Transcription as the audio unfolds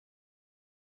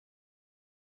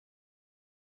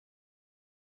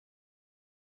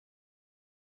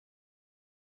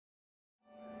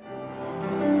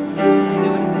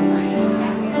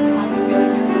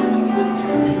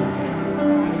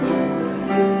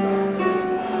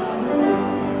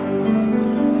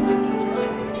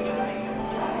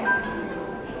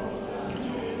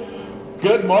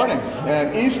Good morning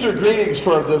and Easter greetings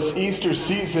for this Easter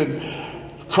season.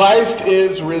 Christ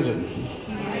is risen.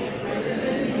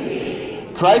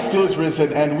 Christ is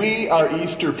risen, and we are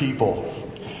Easter people.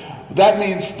 That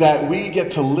means that we get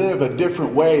to live a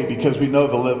different way because we know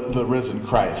the risen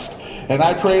Christ. And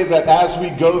I pray that as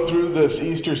we go through this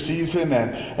Easter season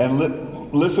and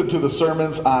listen to the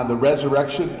sermons on the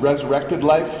resurrected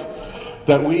life,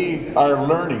 that we are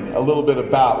learning a little bit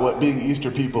about what being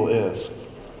Easter people is.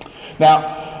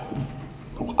 Now,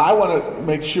 I want to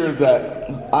make sure that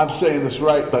I'm saying this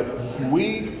right, but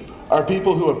we are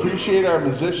people who appreciate our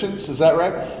musicians. Is that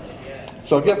right?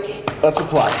 So let's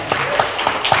apply.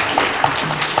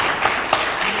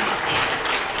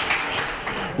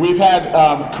 We've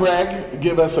had Craig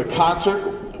give us a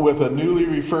concert with a newly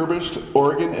refurbished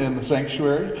organ in the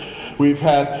sanctuary. We've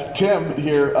had Tim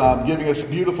here giving us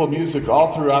beautiful music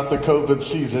all throughout the COVID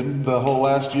season, the whole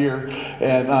last year,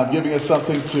 and giving us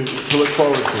something to look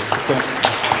forward to. Thank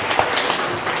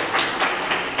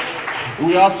you.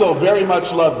 We also very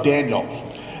much love Daniel.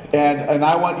 And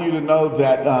I want you to know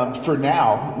that for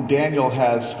now, Daniel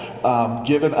has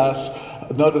given us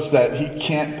notice that he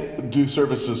can't do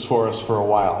services for us for a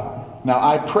while. Now,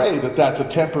 I pray that that's a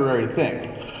temporary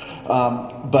thing.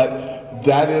 But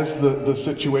that is the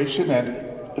situation, and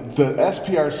the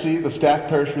SPRC, the Staff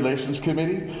Parish Relations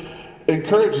Committee,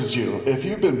 encourages you. If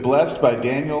you've been blessed by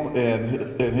Daniel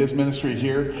and his ministry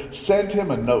here, send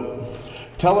him a note.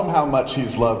 Tell him how much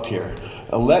he's loved here.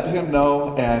 Let him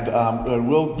know, and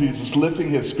we'll be just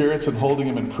lifting his spirits and holding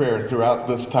him in prayer throughout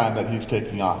this time that he's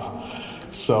taking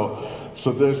off. So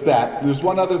there's that. There's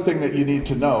one other thing that you need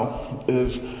to know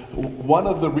is one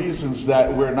of the reasons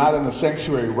that we're not in the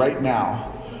sanctuary right now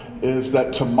is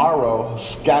that tomorrow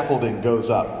scaffolding goes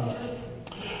up.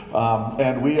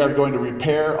 And we are going to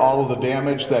repair all of the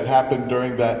damage that happened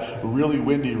during that really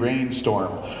windy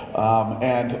rainstorm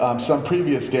and some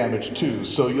previous damage too.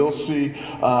 So you'll see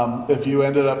if you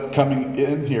ended up coming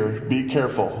in here, be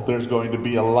careful. There's going to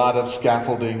be a lot of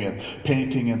scaffolding and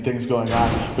painting and things going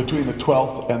on between the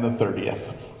 12th and the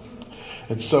 30th.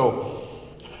 And so,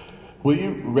 will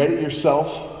you ready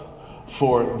yourself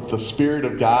for the Spirit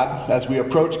of God? As we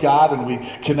approach God and we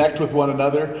connect with one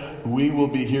another, we will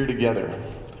be here together.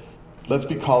 Let's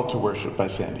be called to worship by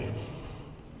Sandy.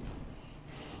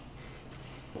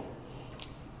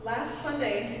 Last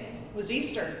Sunday was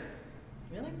Easter.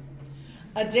 Really?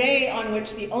 A day on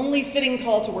which the only fitting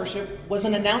call to worship was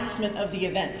an announcement of the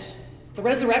event, the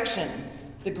resurrection,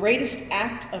 the greatest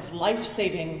act of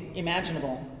life-saving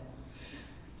imaginable.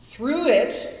 Through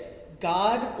it,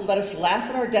 God let us laugh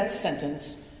at our death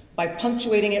sentence by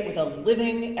punctuating it with a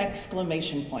living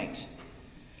exclamation point.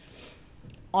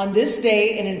 On this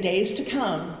day and in days to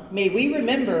come, may we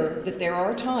remember that there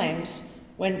are times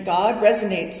when God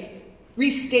restates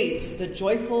the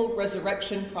joyful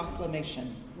resurrection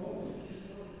proclamation.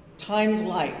 Times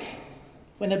like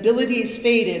when abilities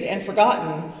faded and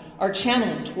forgotten are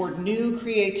channeled toward new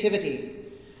creativity.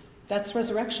 That's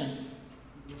resurrection.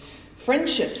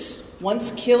 Friendships,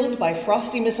 once killed by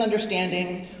frosty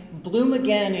misunderstanding, bloom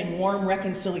again in warm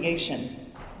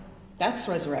reconciliation. That's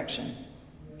resurrection.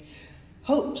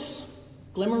 Hopes,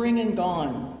 glimmering and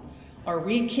gone, are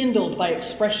rekindled by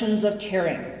expressions of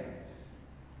caring.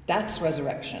 That's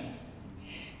resurrection.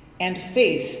 And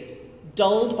faith,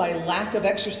 dulled by lack of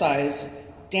exercise,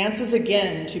 dances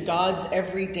again to God's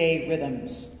everyday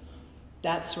rhythms.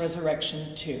 That's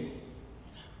resurrection too.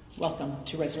 Welcome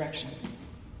to Resurrection.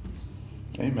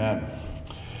 Amen.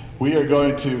 We are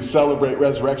going to celebrate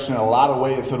resurrection in a lot of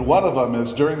ways, and one of them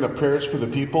is during the prayers for the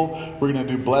people, we're going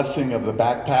to do blessing of the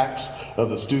backpacks,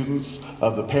 of the students,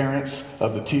 of the parents,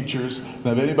 of the teachers, and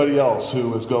of anybody else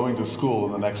who is going to school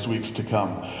in the next weeks to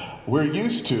come. We're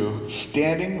used to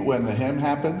standing when the hymn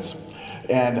happens,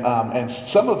 and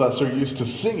some of us are used to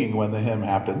singing when the hymn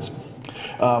happens.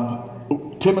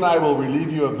 Tim and I will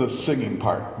relieve you of the singing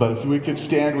part, but if we could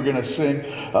stand, we're going to sing,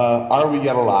 Are We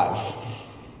Yet Alive?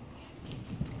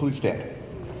 Please stand.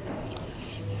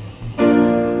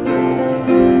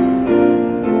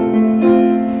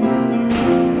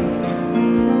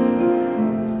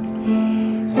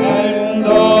 And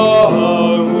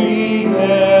are we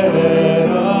yet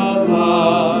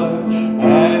alive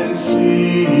and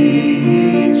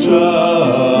see each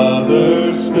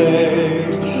other's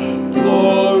face?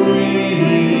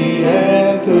 Glory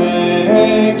and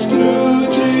thanks to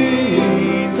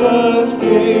Jesus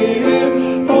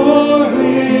give for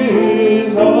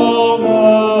His almighty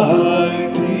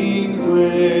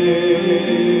grace.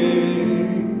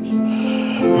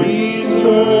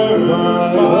 Reserved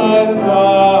by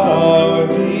power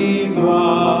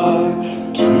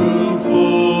divine to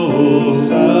full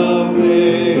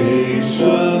salvation.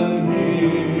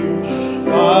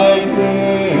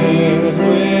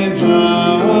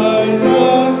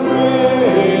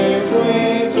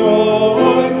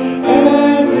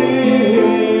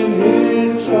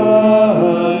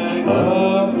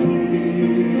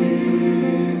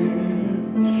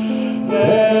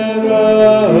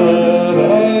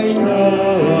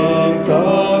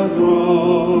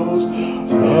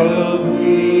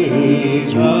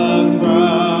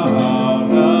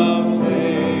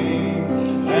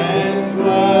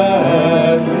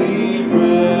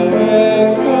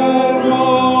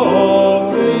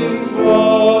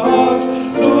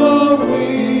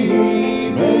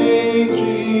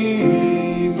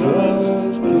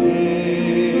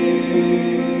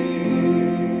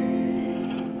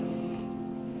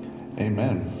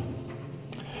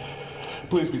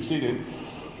 Please be seated,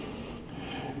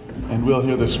 and we'll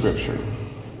hear the scripture.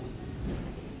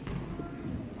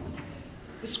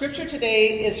 The scripture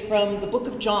today is from the book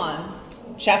of John,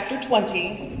 chapter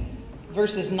 20,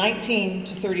 verses 19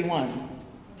 to 31.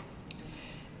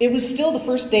 It was still the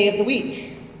first day of the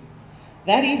week.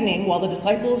 That evening, while the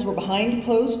disciples were behind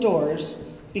closed doors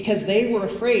because they were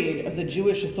afraid of the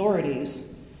Jewish authorities,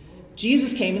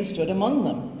 Jesus came and stood among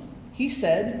them. He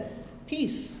said,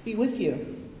 "Peace be with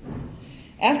you."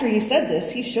 After he said this,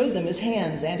 he showed them his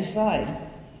hands and his side.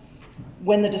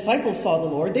 When the disciples saw the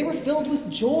Lord, they were filled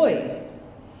with joy.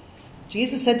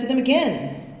 Jesus said to them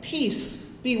again, "Peace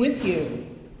be with you.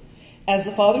 As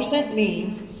the Father sent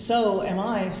me, so am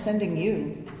I sending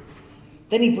you."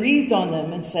 Then he breathed on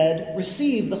them and said,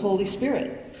 "Receive the Holy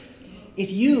Spirit.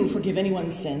 If you forgive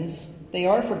anyone's sins, they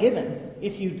are forgiven.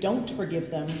 If you don't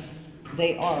forgive them,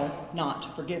 they are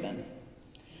not forgiven."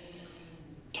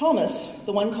 Thomas,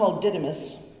 the one called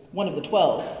Didymus, one of the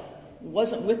 12,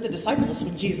 wasn't with the disciples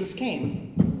when Jesus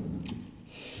came.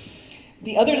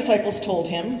 The other disciples told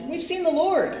him, "We've seen the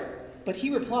Lord." But he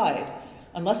replied,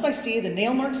 "Unless I see the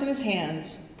nail marks in his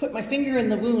hands, put my finger in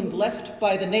the wound left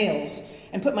by the nails,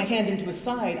 and put my hand into his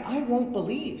side, I won't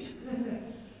believe."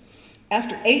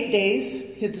 After 8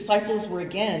 days, his disciples were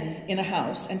again in a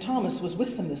house, and Thomas was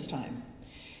with them this time.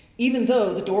 Even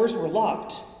though the doors were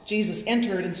locked, Jesus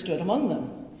entered and stood among them.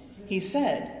 He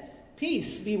said,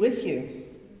 "Peace be with you."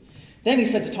 Then he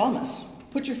said to Thomas,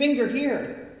 "Put your finger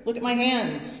here. Look at my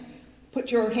hands. Put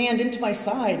your hand into my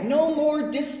side. No more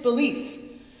disbelief.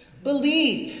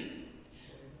 Believe."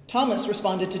 Thomas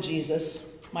responded to Jesus,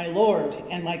 "My Lord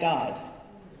and my God."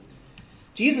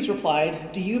 Jesus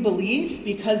replied, "Do you believe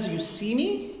because you see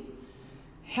me?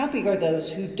 Happy are those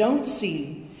who don't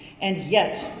see and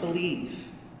yet believe."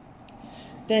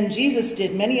 Then Jesus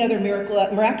did many other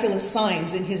miraculous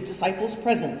signs in his disciples'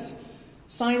 presence,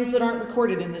 signs that aren't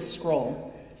recorded in this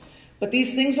scroll. But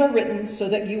these things are written so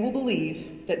that you will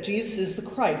believe that Jesus is the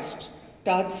Christ,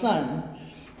 God's Son,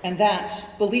 and that,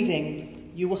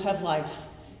 believing, you will have life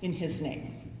in his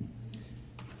name.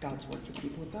 God's word for the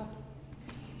people of God.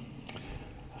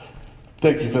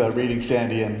 Thank you for that reading,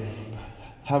 Sandy, and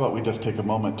how about we just take a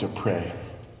moment to pray.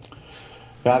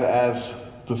 God, as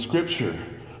the scripture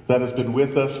that has been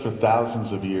with us for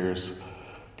thousands of years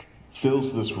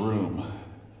fills this room,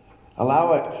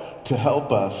 allow it to help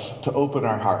us to open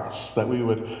our hearts, that we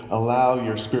would allow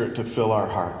your Spirit to fill our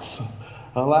hearts.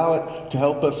 Allow it to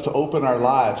help us to open our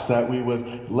lives, that we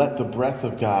would let the breath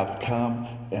of God come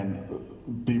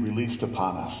and be released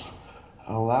upon us.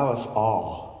 Allow us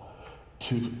all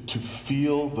to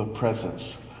feel the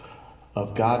presence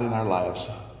of God in our lives,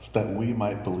 that we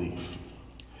might believe.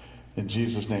 In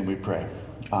Jesus' name we pray.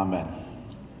 Amen.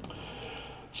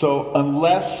 So,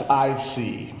 unless I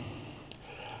see,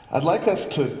 I'd like us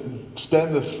to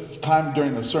spend this time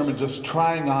during the sermon just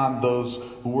trying on those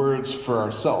words for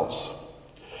ourselves.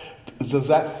 Does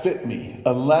that fit me?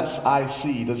 Unless I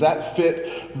see. Does that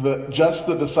fit just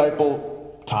the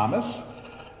disciple Thomas?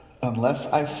 Unless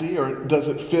I see? Or does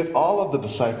it fit all of the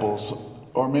disciples,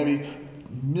 or maybe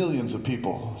millions of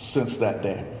people since that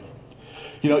day?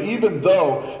 You know, even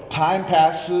though time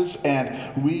passes and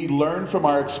we learn from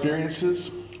our experiences,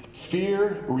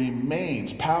 fear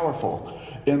remains powerful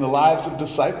in the lives of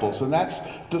disciples. And that's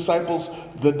disciples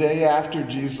the day after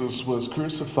Jesus was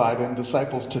crucified, and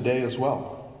disciples today as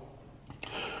well.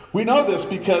 We know this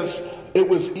because it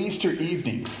was Easter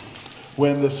evening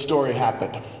when this story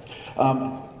happened.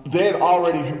 They had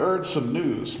already heard some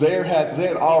news. They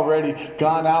had already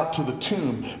gone out to the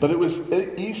tomb. But it was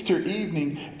Easter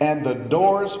evening and the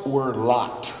doors were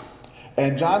locked.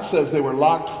 And John says they were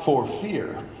locked for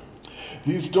fear.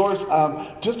 These doors,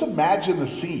 just imagine the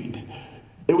scene.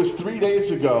 It was 3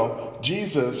 days ago,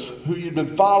 Jesus, who you'd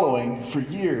been following for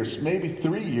years, maybe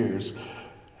 3 years,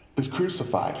 is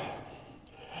crucified.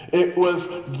 It was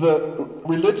the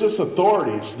religious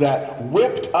authorities that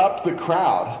whipped up the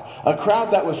crowd. A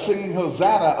crowd that was singing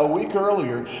Hosanna a week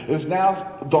earlier is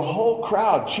now the whole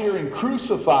crowd cheering,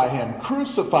 "Crucify him,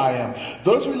 crucify him."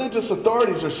 Those religious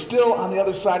authorities are still on the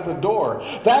other side of the door.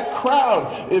 That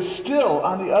crowd is still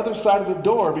on the other side of the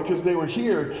door because they were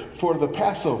here for the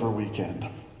Passover weekend.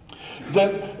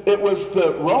 Then it was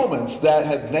the Romans that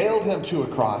had nailed him to a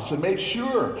cross and made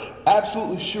sure,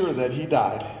 absolutely sure, that he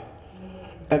died.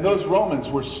 And those Romans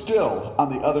were still on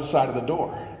the other side of the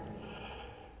door.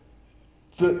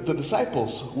 The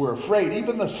disciples were afraid.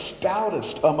 Even the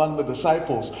stoutest among the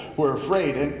disciples were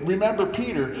afraid. And remember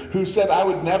Peter, who said, "I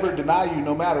would never deny you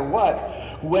no matter what."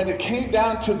 When it came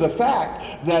down to the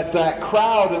fact that that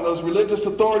crowd and those religious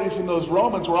authorities and those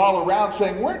Romans were all around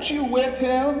saying, "Weren't you with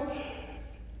him?"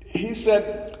 he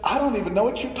said, I don't even know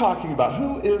what you're talking about.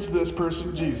 Who is this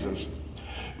person, Jesus?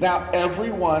 Now,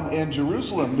 everyone in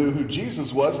Jerusalem knew who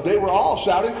Jesus was. They were all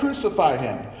shouting, crucify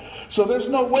him. So there's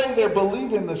no way they're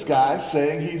believing this guy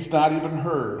saying he's not even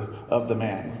heard of the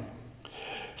man.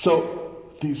 So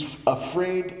these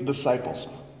afraid disciples,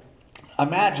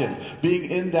 imagine being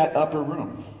in that upper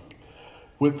room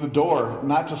with the door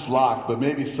not just locked, but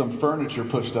maybe some furniture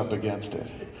pushed up against it.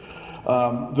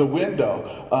 The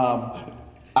window,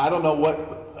 I don't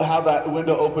know how that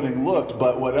window opening looked,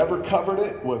 but whatever covered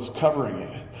it was covering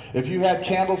it. If you had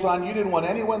candles on, you didn't want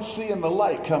anyone seeing the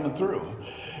light coming through.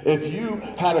 If you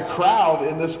had a crowd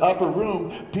in this upper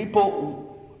room,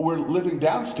 people were living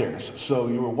downstairs, so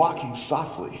you were walking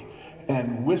softly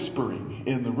and whispering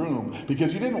in the room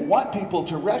because you didn't want people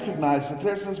to recognize that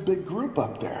there's this big group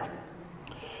up there.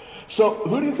 So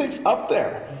who do you think's up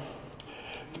there?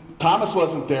 Thomas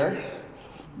wasn't there.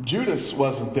 Judas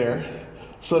wasn't there.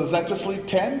 So does that just leave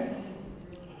 10?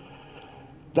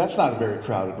 That's not a very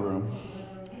crowded room.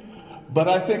 But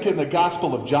I think in the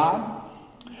Gospel of John,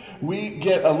 we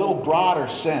get a little broader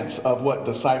sense of what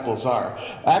disciples are.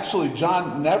 Actually,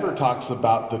 John never talks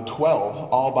about the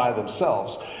 12 all by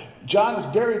themselves. John is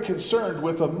very concerned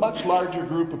with a much larger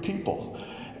group of people.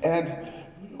 And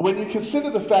when you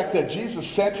consider the fact that Jesus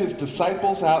sent his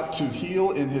disciples out to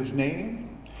heal in his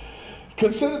name,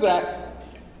 consider that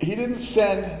he didn't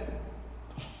send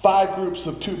 5 groups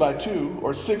of 2 by 2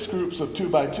 or 6 groups of 2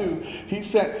 by 2. He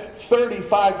sent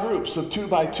 35 groups of 2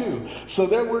 by 2. So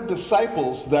there were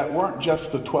disciples that weren't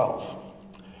just the 12.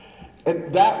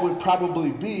 And that would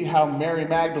probably be how Mary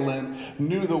Magdalene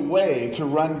knew the way to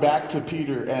run back to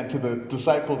Peter and to the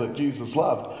disciple that Jesus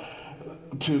loved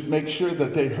to make sure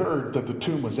that they heard that the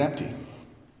tomb was empty.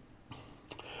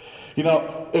 You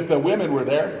know, if the women were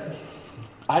there,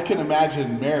 I can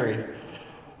imagine Mary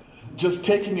just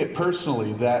taking it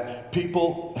personally that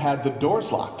people had the doors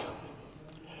locked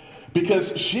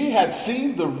because she had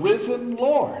seen the risen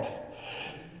Lord.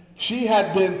 She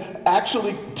had been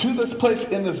actually to this place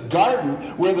in this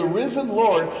garden where the risen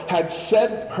Lord had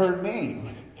said her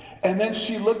name. And then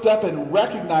she looked up and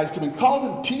recognized him and called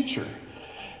him teacher.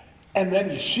 And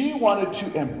then she wanted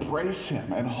to embrace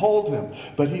him and hold him.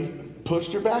 But he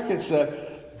pushed her back and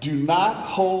said, do not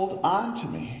hold on to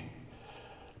me.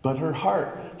 But her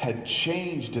heart had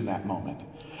changed in that moment.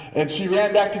 And she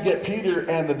ran back to get Peter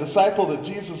and the disciple that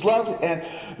Jesus loved. And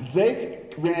they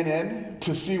ran in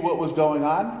to see what was going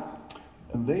on.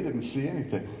 And they didn't see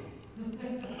anything.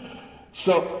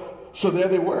 So there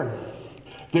they were.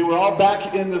 They were all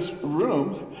back in this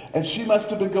room. And she must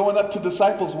have been going up to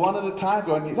disciples one at a time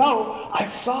going, you know, I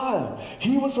saw him.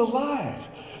 He was alive.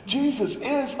 Jesus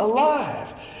is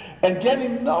alive. And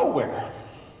getting nowhere.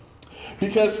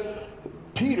 Because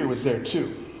Peter was there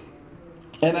too.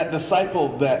 And that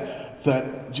disciple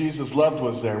that Jesus loved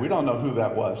was there. We don't know who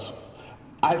that was.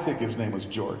 I think his name was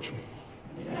George.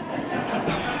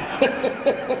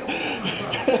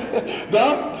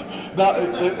 No,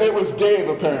 it was Dave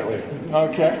apparently.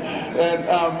 Okay,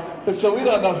 and so we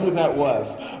don't know who that was.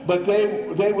 But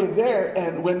they were there,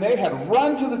 and when they had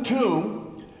run to the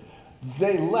tomb,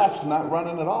 they left not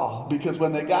running at all because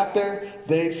when they got there,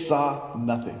 they saw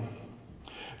nothing.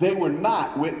 They were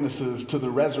not witnesses to the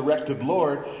resurrected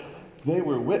Lord. They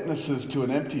were witnesses to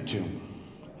an empty tomb.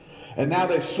 And now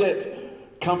they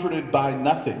sit comforted by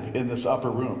nothing in this upper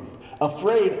room,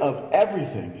 afraid of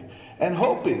everything, and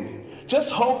just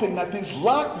hoping that these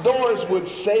locked doors would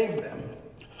save them.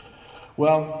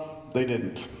 Well, they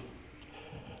didn't,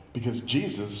 because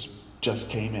Jesus just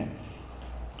came in.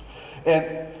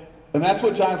 And that's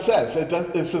what John says.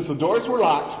 It says the doors were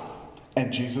locked,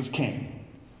 and Jesus came.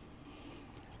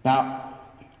 Now,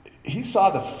 he saw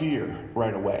the fear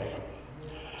right away.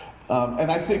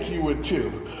 And I think you would too.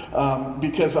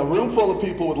 Because a room full of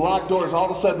people with locked doors,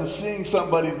 all of a sudden seeing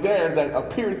somebody there that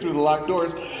appeared through the locked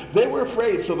doors, they were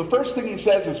afraid. So the first thing he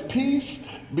says is, peace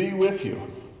be with you.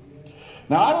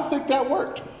 Now, I don't think that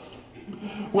worked.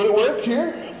 Would it work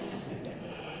here?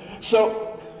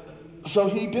 So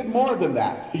he did more than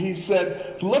that. He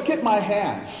said, look at my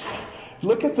hands.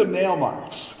 Look at the nail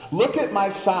marks. Look at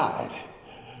my side.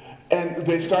 And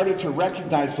they started to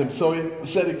recognize him. So he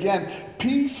said again,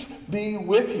 peace be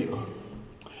with you.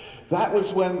 That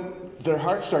was when their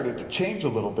hearts started to change a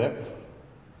little bit.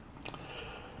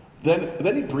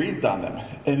 Then he breathed on them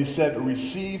and he said,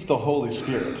 receive the Holy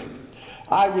Spirit.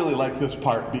 I really like this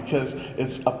part because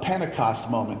it's a Pentecost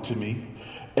moment to me.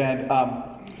 And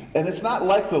it's not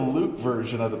like the Luke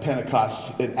version of the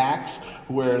Pentecost in Acts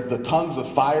where the tongues of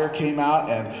fire came out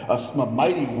and a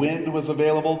mighty wind was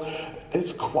available.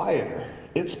 It's quieter.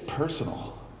 It's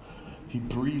personal. He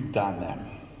breathed on them.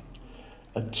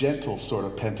 a gentle sort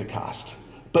of Pentecost,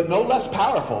 but no less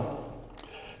powerful.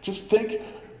 Just think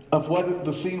of what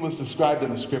the scene was described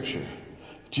in the scripture.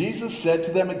 Jesus said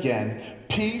to them again,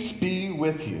 "Peace be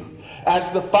with you. As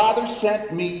the Father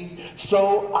sent me,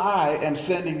 so I am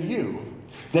sending you."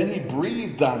 Then he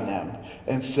breathed on them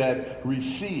and said,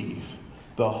 "Receive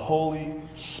the Holy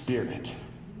Spirit."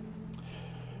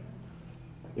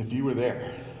 If you were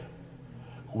there,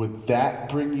 would that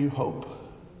bring you hope?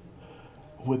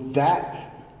 Would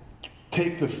that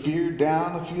take the fear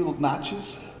down a few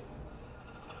notches?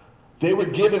 They were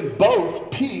given both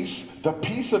peace, the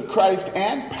peace of Christ,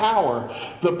 and power,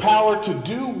 the power to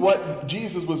do what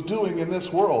Jesus was doing in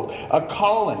this world, a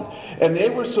calling. And they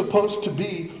were supposed to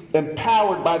be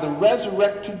empowered by the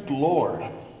resurrected Lord.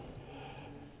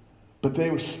 But they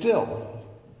were still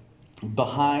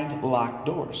behind locked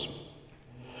doors.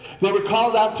 They were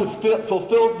called out to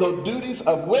fulfill the duties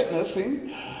of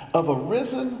witnessing of a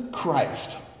risen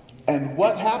Christ. And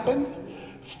what happened?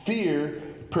 Fear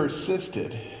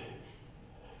persisted.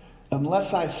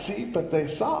 Unless I see, but they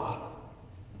saw.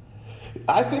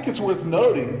 I think it's worth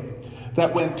noting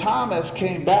that when Thomas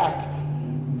came back,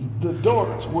 the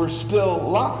doors were still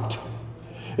locked.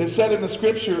 It said in the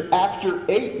scripture, after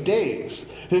 8 days,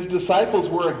 his disciples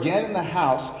were again in the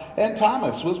house, and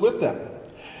Thomas was with them.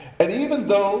 And even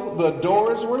though the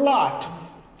doors were locked,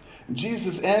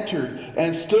 Jesus entered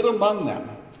and stood among them.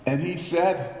 And he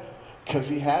said, because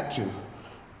he had to,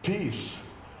 "Peace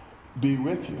be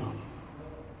with you."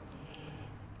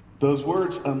 Those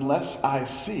words, "unless I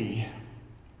see,"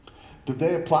 did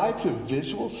they apply to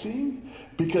visual seeing?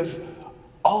 Because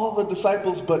all the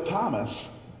disciples but Thomas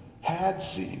had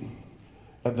seen,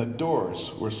 and the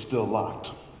doors were still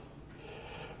locked.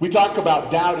 We talk about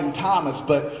doubting Thomas,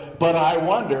 but I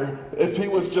wonder if he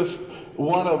was just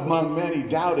one among many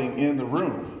doubting in the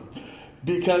room.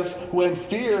 Because when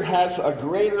fear has a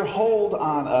greater hold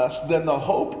on us than the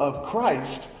hope of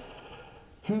Christ,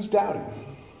 who's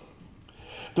doubting?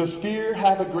 Does fear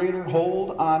have a greater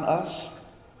hold on us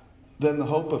than the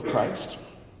hope of Christ?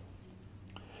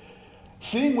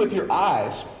 Seeing with your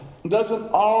eyes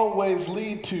doesn't always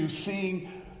lead to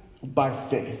seeing by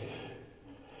faith.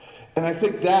 And I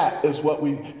think that is what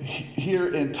we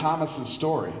hear in Thomas's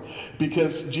story.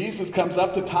 Because Jesus comes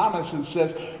up to Thomas and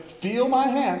says, "Feel my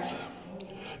hands,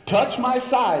 touch my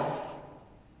side."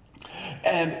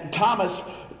 And Thomas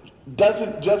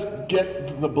doesn't just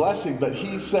get the blessing, but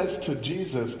he says to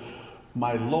Jesus,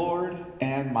 "My Lord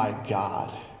and my God."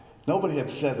 Nobody had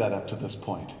said that up to this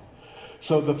point.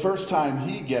 So the first time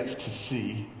he gets to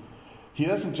see, he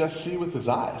doesn't just see with his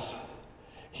eyes.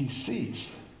 He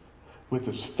sees with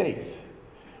his faith.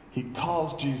 He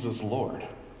calls Jesus Lord.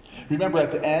 Remember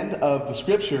at the end of the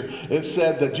scripture, it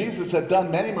said that Jesus had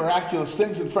done many miraculous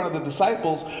things in front of the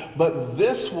disciples, but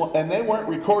this one, and they weren't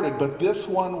recorded, but this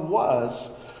one was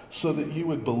so that you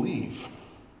would believe.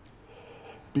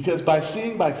 Because by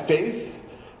seeing by faith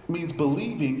means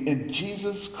believing in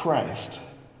Jesus Christ,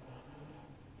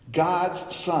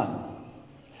 God's Son.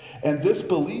 And this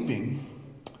believing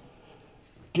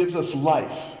gives us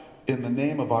life in the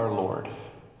name of our Lord.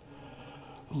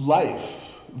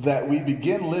 Life that we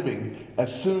begin living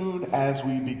as soon as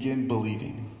we begin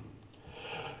believing.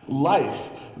 Life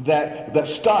that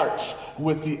starts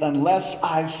with the "unless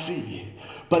I see."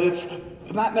 But it's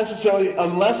not necessarily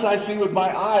unless I see with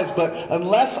my eyes, but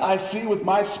unless I see with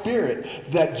my spirit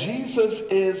that Jesus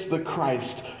is the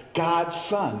Christ, God's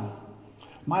Son.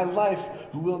 My life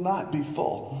will not be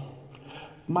full.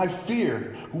 My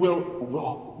fear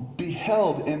will be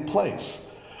held in place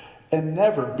and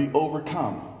never be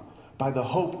overcome by the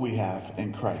hope we have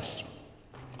in Christ.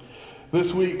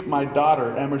 This week, my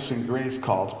daughter, Emerson Grace,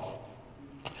 called.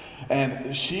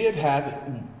 And she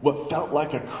had what felt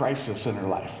like a crisis in her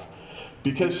life.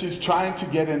 Because she's trying to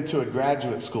get into a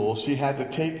graduate school, she had to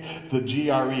take the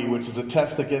GRE, which is a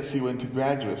test that gets you into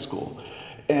graduate school.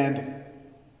 And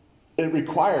it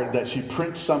required that she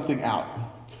print something out.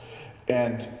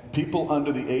 And people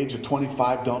under the age of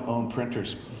 25 don't own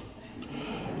printers.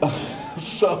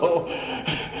 So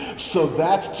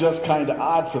that's just kind of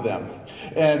odd for them.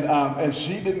 And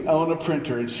she didn't own a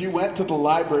printer, and she went to the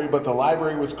library, but the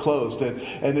library was closed.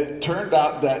 And it turned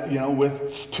out that,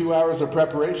 with 2 hours of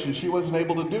preparation, she wasn't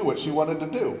able to do what she wanted to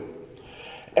do.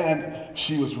 And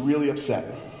she was really upset.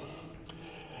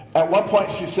 At one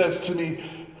point, she says to me,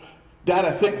 "Dad,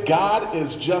 I think God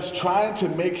is just trying to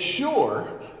make sure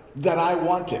that I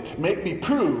want it. Make me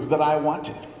prove that I want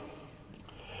it."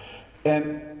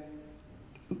 And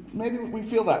maybe we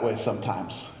feel that way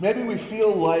sometimes. Maybe we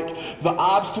feel like the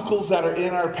obstacles that are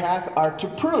in our path are to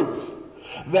prove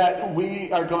that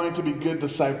we are going to be good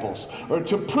disciples, or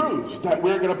to prove that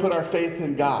we're going to put our faith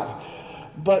in God.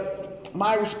 But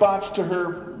my response to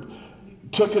her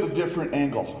took it a different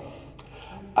angle.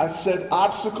 I said,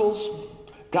 obstacles,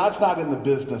 God's not in the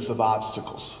business of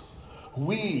obstacles.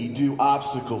 We do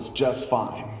obstacles just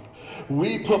fine.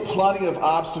 We put plenty of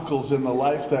obstacles in the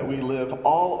life that we live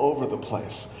all over the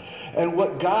place. And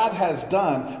what God has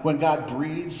done when God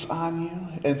breathes on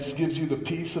you and gives you the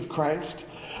peace of Christ,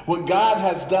 what God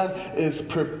has done is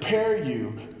prepare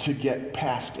you to get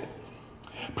past it.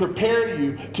 Prepare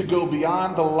you to go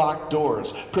beyond the locked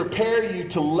doors. Prepare you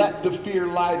to let the fear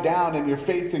lie down and your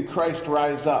faith in Christ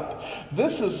rise up.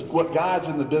 This is what God's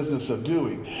in the business of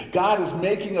doing. God is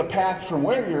making a path from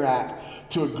where you're at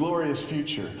to a glorious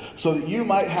future so that you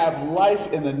might have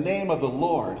life in the name of the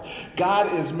Lord.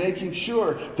 God is making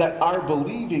sure that our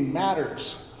believing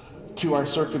matters to our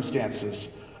circumstances,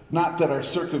 not that our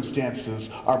circumstances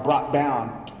are brought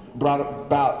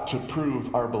about to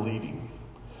prove our believing.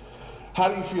 How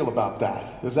do you feel about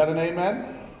that? Is that an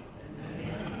amen?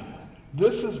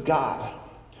 This is God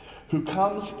who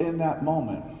comes in that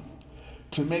moment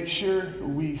to make sure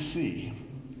we see,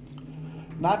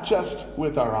 not just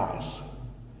with our eyes,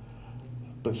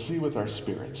 but see with our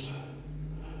spirits.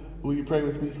 Will you pray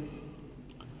with me?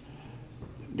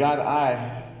 God,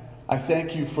 I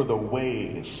thank you for the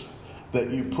ways that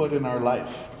you put in our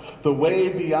life. The way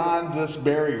beyond this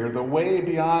barrier, the way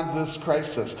beyond this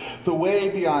crisis, the way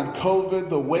beyond COVID,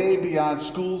 the way beyond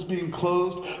schools being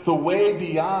closed, the way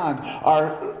beyond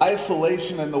our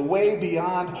isolation, and the way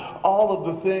beyond all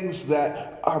of the things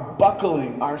that are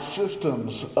buckling our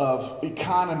systems of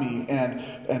economy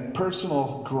and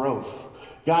personal growth.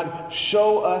 God,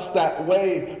 show us that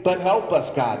way, but help us,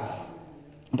 God,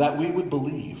 that we would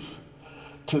believe.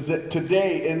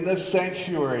 Today, in this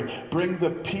sanctuary, bring the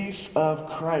peace of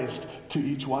Christ to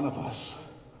each one of us,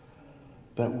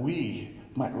 that we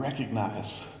might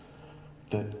recognize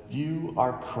that you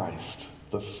are Christ,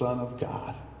 the Son of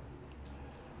God,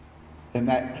 and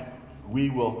that we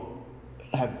will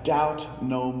have doubt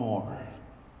no more,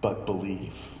 but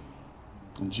believe.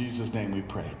 In Jesus' name we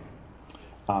pray.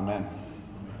 Amen.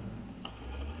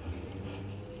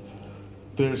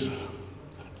 There's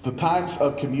the times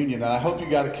of communion, and I hope you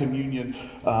got a communion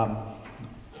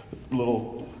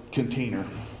little container.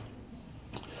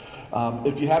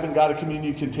 If you haven't got a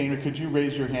communion container, could you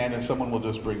raise your hand and someone will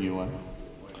just bring you one?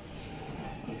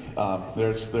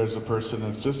 There's a person,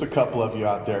 there's just a couple of you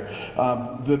out there.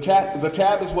 The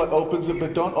tab is what opens it,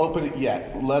 but don't open it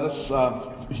yet. Let us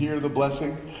hear the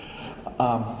blessing,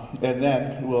 and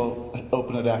then we'll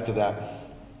open it after that.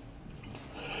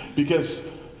 Because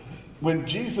when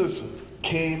Jesus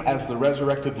came as the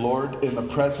resurrected Lord in the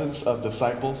presence of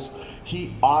disciples,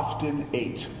 he often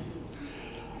ate.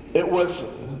 It was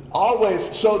always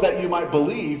so that you might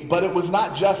believe, but it was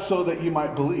not just so that you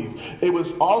might believe. It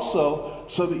was also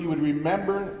so that you would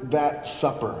remember that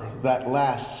supper, that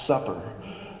Last Supper,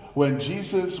 when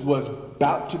Jesus was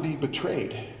about to be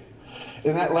betrayed.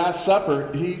 In that Last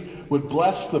Supper, he would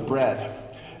bless the bread.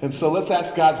 And so let's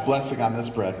ask God's blessing on this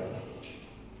bread.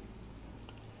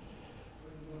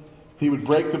 He would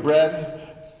break the bread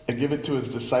and give it to his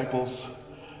disciples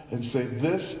and say,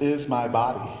 "This is my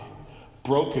body,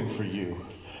 broken for you.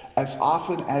 As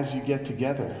often as you get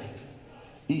together,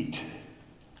 eat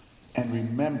and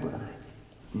remember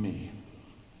me."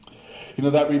 You know,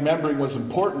 that remembering was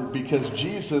important because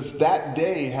Jesus that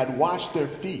day had washed their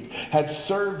feet, had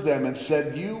served them, and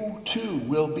said, "You too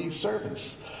will be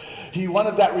servants." He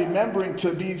wanted that remembering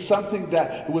to be something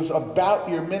that was about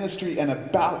your ministry and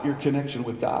about your connection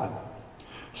with God.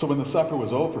 So when the supper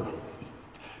was over,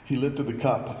 he lifted the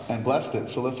cup and blessed it.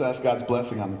 So let's ask God's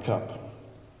blessing on the cup.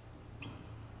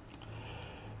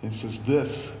 He says,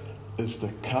 "This is the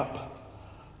cup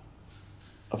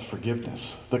of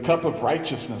forgiveness, the cup of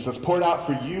righteousness that's poured out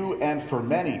for you and for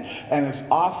many. And as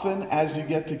often as you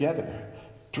get together,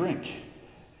 drink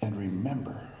and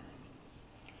remember."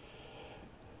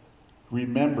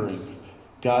 Remembering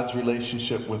God's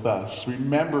relationship with us,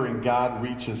 remembering God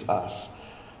reaches us,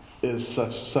 is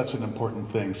such an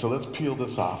important thing. So let's peel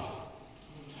this off.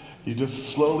 You just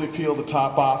slowly peel the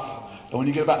top off, and when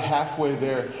you get about halfway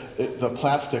there, the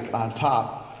plastic on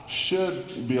top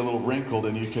should be a little wrinkled,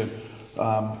 and you can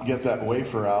get that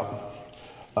wafer out.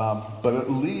 But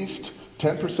at least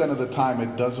 10% of the time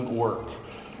it doesn't work.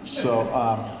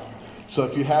 So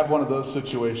if you have one of those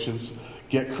situations,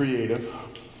 get creative.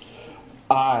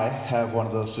 I have one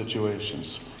of those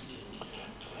situations.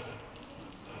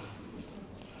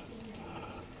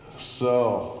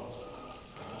 So,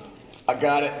 I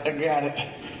got it.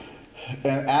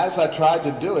 And as I tried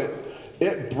to do it,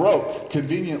 it broke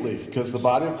conveniently, because the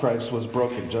body of Christ was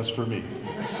broken just for me.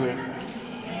 See?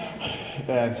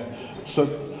 And so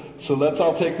let's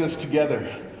all take this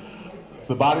together.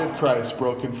 The body of Christ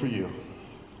broken for you.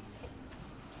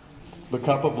 The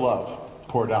cup of love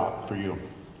poured out for you.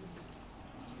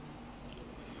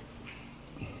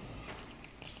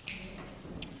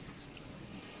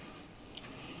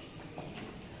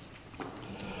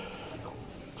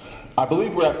 I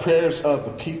believe we're at prayers of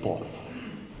the people.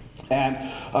 And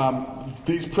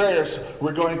these prayers,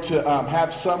 we're going to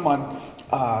have someone,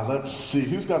 let's see,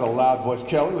 who's got a loud voice?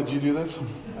 Kelly, would you do this?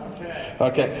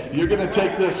 Okay. You're going to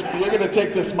take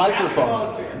this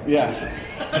microphone. Yes.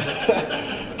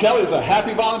 Kelly's a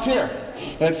happy volunteer.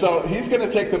 And so he's going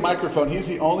to take the microphone. He's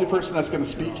the only person that's going to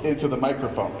speak into the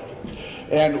microphone.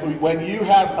 And when you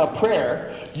have a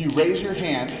prayer, you raise your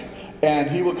hand,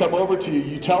 and he will come over to you.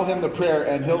 You tell him the prayer,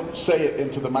 and he'll say it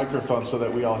into the microphone so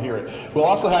that we all hear it. We'll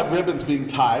also have ribbons being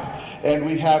tied, and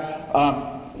we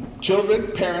have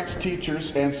children, parents,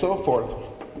 teachers, and so forth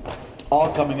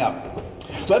all coming up.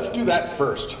 Let's do that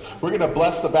first. We're going to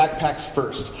bless the backpacks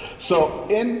first. So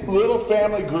in little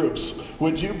family groups,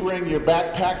 would you bring your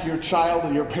backpack, your child,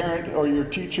 or your parent, or your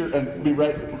teacher, and be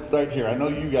right here? I know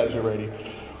you guys are ready.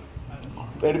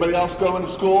 Anybody else going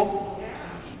to school?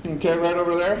 Okay, right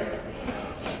over there.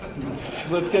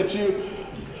 Let's get you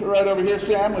right over here,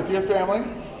 Sam, with your family.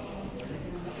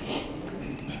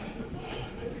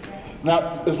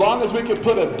 Now, as long as we can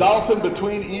put a dolphin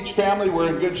between each family, we're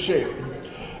in good shape.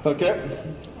 Okay?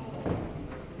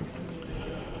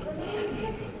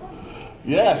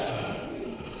 Yes.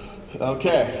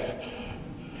 Okay.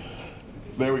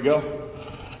 There we go.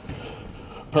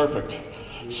 Perfect.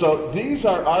 So these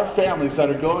are our families that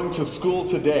are going to school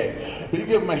today. Will you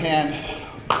give them a hand?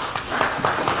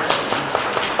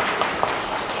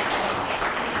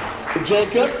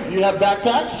 Jacob, you have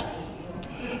backpacks?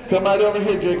 Come right over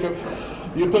here, Jacob.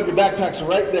 You put your backpacks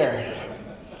right there.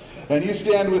 And you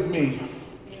stand with me.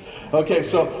 Okay,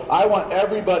 so I want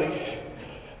everybody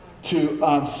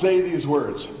to say these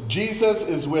words. Jesus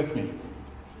is with me.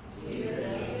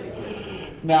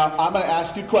 Now, I'm going to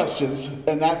ask you questions,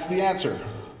 and that's the answer.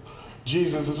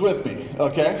 Jesus is with me,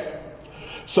 okay?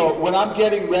 So when I'm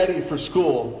getting ready for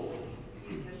school,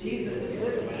 Jesus is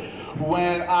with me.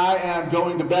 When I am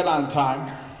going to bed on time,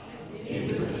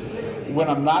 when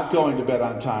I'm not going to bed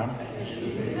on time,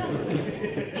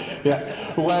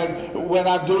 yeah. When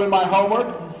I'm doing my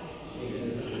homework,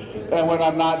 and when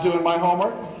I'm not doing my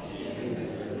homework,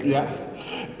 yeah.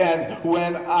 And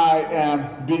when I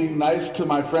am being nice to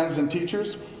my friends and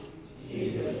teachers,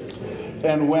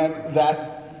 and when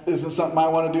that isn't something I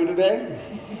want to do today,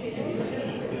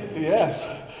 yes.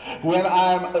 When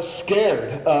I'm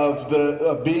scared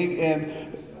of being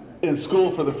in school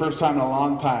for the first time in a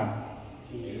long time,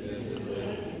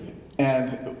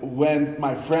 and when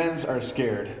my friends are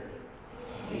scared.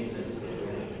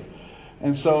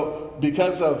 And so,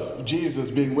 because of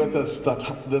Jesus being with us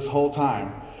this whole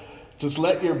time, just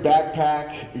let your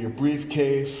backpack, your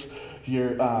briefcase,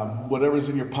 your whatever's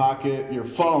in your pocket, your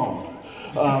phone,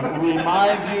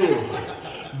 remind you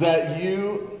that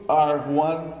you are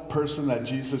one person that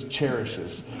Jesus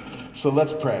cherishes. So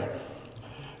let's pray.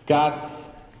 God,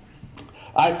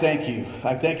 I thank you.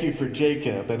 I thank you for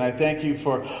Jacob, and I thank you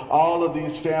for all of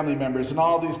these family members and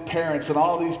all these parents and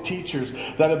all these teachers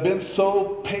that have been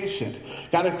so patient.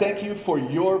 God, I thank you for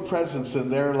your presence in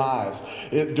their lives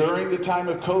during the time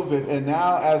of COVID, and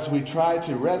now as we try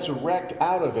to resurrect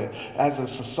out of it as a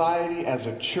society, as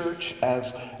a church,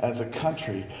 as a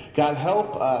country. God,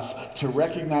 help us to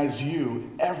recognize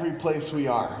you every place we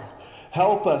are.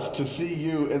 Help us to see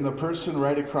you in the person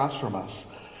right across from us.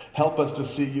 Help us to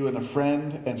see you in a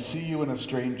friend and see you in a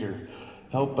stranger.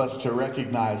 Help us to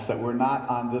recognize that we're not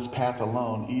on this path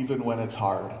alone, even when it's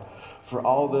hard. For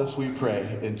all this we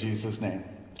pray in Jesus' name.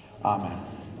 Amen.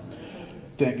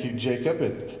 Thank you, Jacob.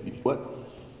 And what?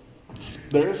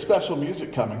 There is special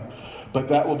music coming, but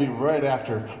that will be right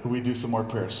after we do some more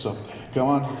prayers. So go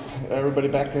on, everybody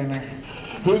back in there.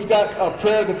 Who's got a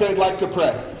prayer that they'd like to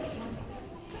pray?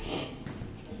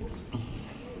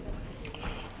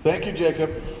 Thank you,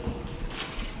 Jacob.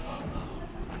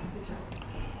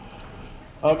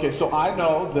 Okay, so I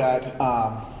know that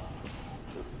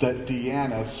that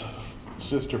Deanna's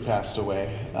sister passed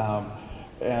away,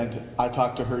 and I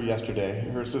talked to her yesterday.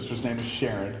 Her sister's name is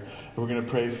Sharon. We're going to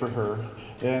pray for her.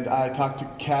 And I talked to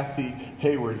Kathy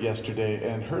Hayward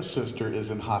yesterday, and her sister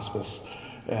is in hospice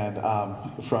and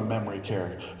from memory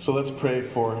care. So let's pray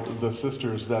for the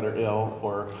sisters that are ill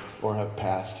or have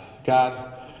passed.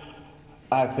 God,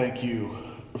 I thank you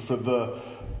for the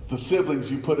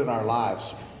siblings you put in our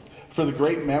lives. for the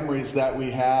great memories that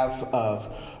we have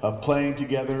of playing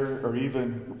together or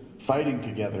even fighting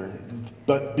together.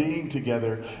 But being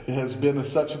together has been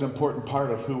such an important part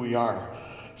of who we are.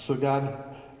 So God,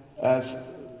 as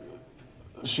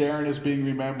Sharon is being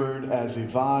remembered, as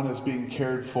Yvonne is being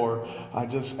cared for, I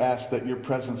just ask that your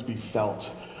presence be felt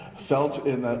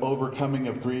in the overcoming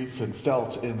of grief, and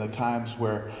felt in the times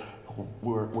where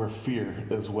fear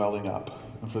is welling up.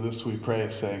 And for this we pray,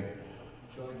 saying,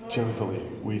 joyfully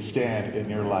we stand in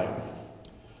your light.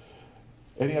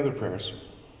 Any other prayers?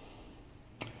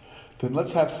 Then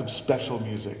let's have some special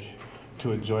music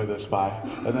to enjoy this by,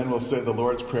 and then we'll say the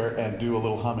Lord's Prayer and do a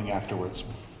little humming afterwards.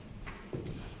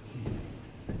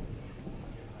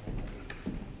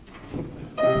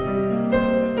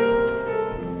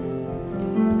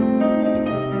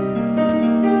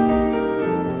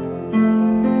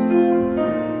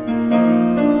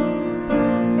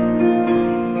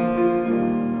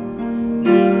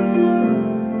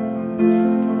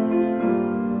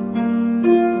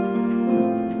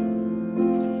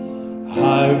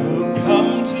 I will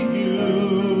come to you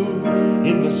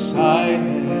in the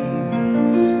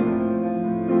silence,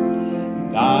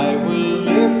 and I will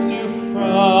lift you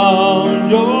from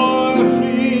your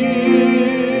fear.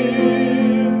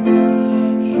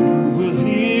 You will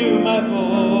hear my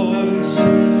voice,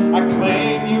 I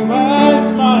claim you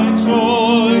as my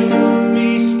choice.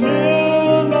 Be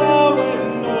still now and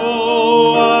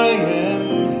know I am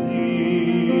here.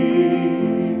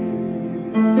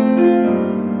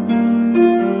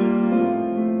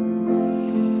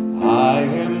 I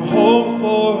am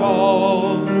hopeful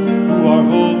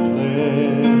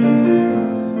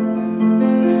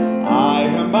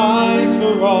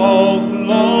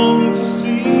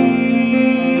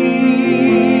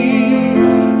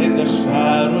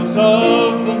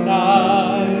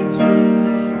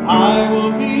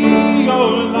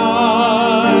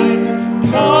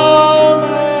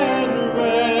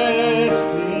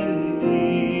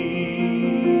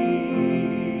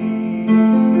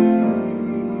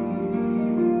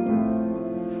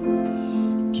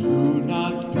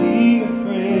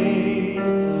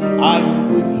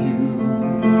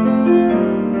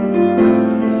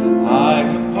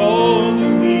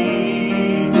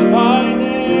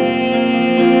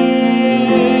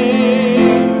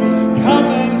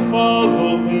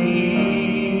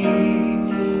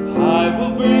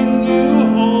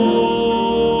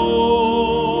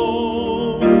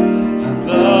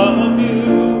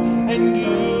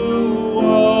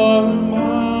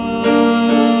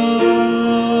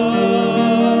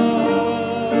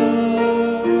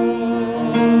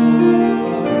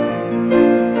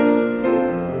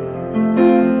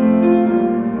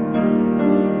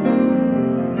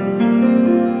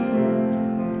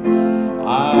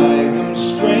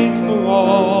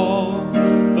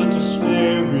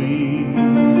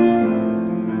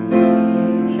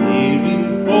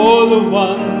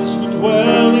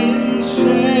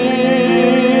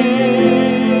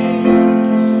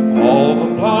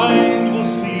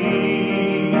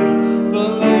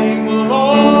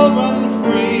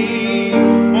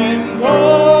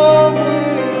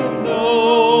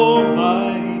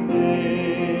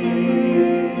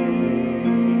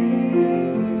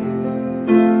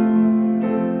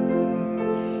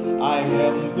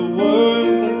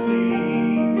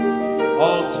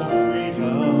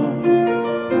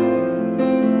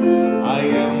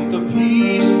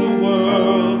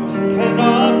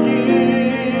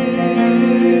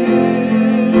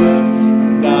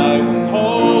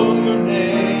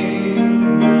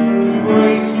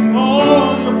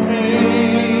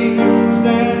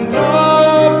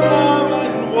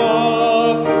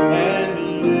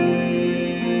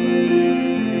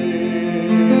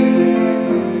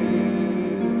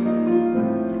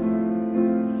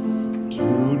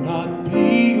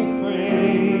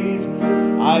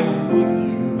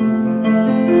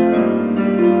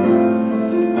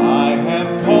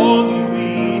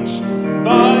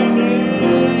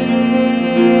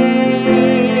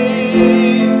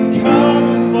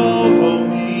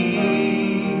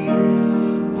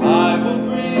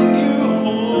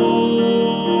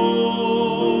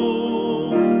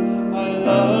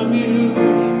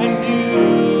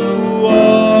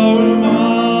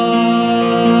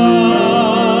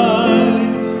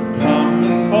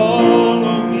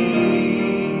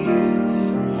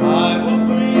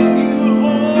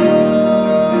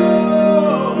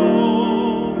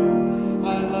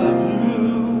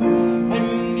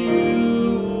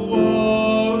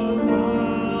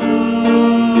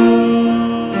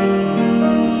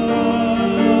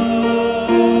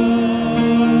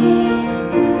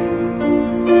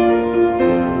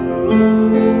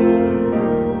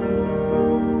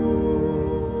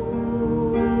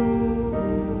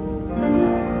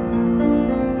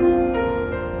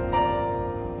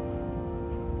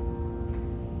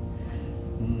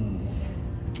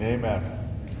Amen.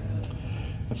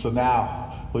 And so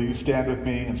now, will you stand with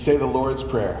me and say the Lord's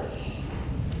Prayer?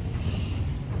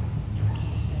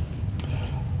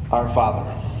 Our Father,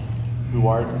 who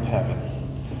art in heaven,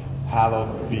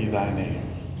 hallowed be thy name.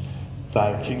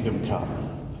 Thy kingdom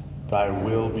come, thy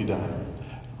will be done,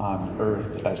 on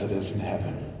earth as it is in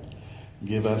heaven.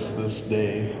 Give us this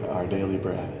day our daily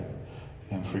bread,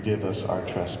 and forgive us our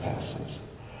trespasses,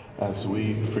 as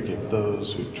we forgive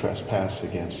those who trespass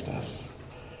against us.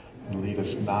 And lead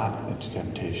us not into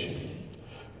temptation,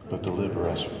 but deliver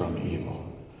us from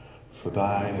evil. For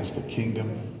thine is the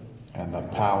kingdom, and the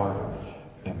power,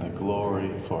 and the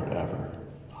glory forever.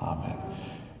 Amen.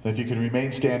 And if you can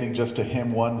remain standing just to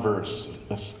hum one verse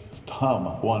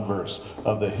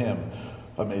of the hymn,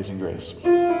 Amazing Grace.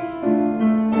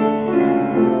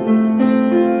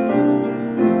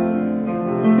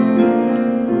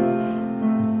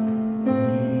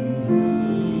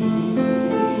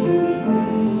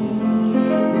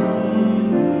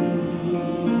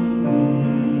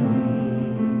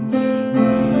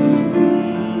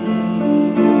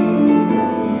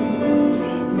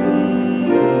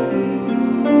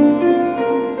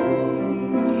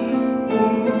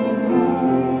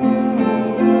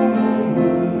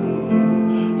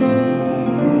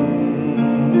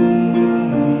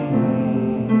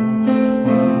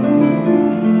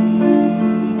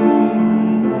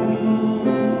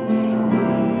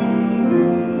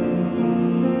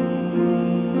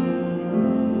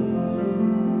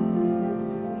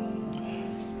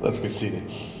 Let's be seated.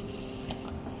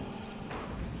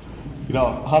 You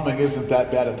know, humming isn't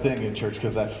that bad a thing in church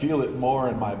because I feel it more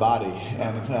in my body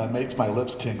and it makes my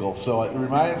lips tingle. So it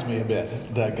reminds me a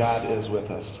bit that God is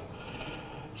with us.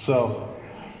 So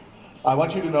I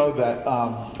want you to know that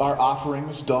our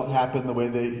offerings don't happen the way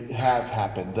they have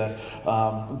happened.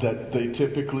 That they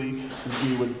typically,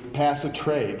 we would pass a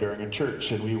tray during a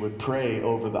church and we would pray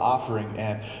over the offering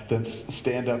and then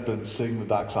stand up and sing the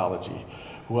doxology.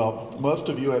 Well, most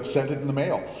of you have sent it in the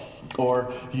mail,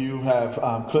 or you have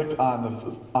clicked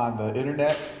on the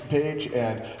internet page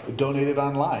and donated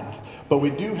online. But we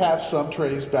do have some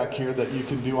trays back here that you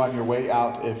can do on your way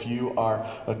out if you are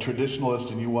a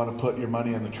traditionalist and you want to put your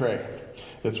money in the tray.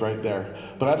 It's right there.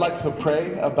 But I'd like to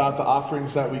pray about the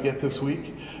offerings that we get this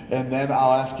week, and then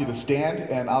I'll ask you to stand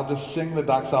and I'll just sing the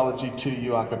doxology to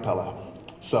you a cappella.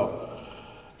 So,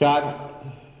 God,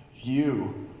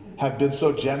 you have been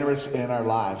so generous in our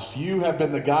lives. You have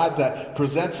been the God that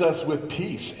presents us with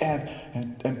peace and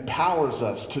empowers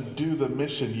us to do the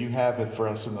mission you have for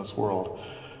us in this world.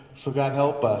 So God,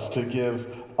 help us to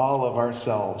give all of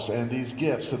ourselves and these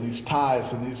gifts and these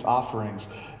tithes and these offerings,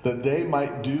 that they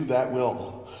might do that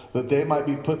will, that they might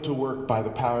be put to work by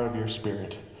the power of your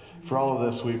Spirit. For all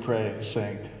of this we pray,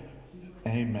 saying,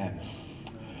 Amen.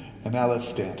 And now let's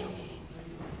stand.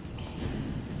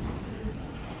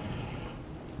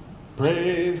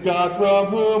 Praise God from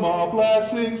whom all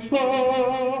blessings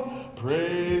flow.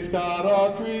 Praise God,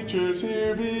 all creatures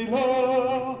here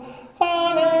below.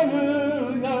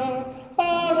 Hallelujah,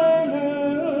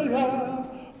 hallelujah.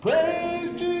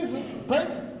 Praise Jesus, Praise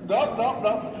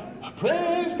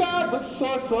God, the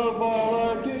source of all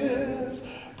our gifts.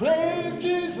 Praise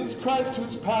Jesus Christ,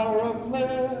 whose power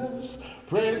uplifts.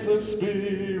 Praise the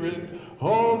Spirit,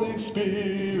 Holy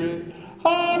Spirit.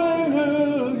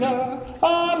 Hallelujah,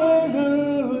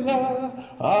 hallelujah,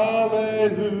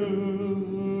 hallelujah.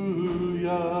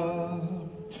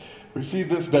 Receive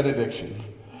this benediction.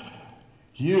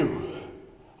 You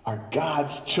are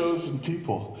God's chosen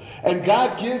people, and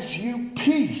God gives you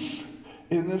peace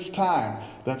in this time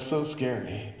that's so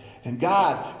scary. And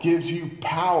God gives you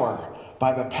power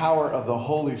by the power of the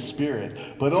Holy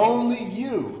Spirit, but only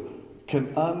you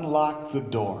can unlock the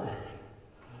door.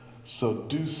 So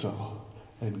do so.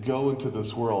 And go into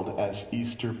this world as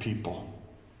Easter people.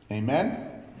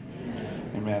 Amen?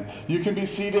 Amen? Amen. You can be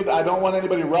seated. I don't want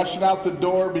anybody rushing out the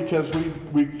door because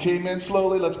we came in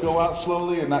slowly. Let's go out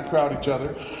slowly and not crowd each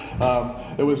other.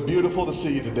 It was beautiful to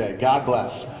see you today. God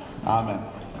bless. Amen.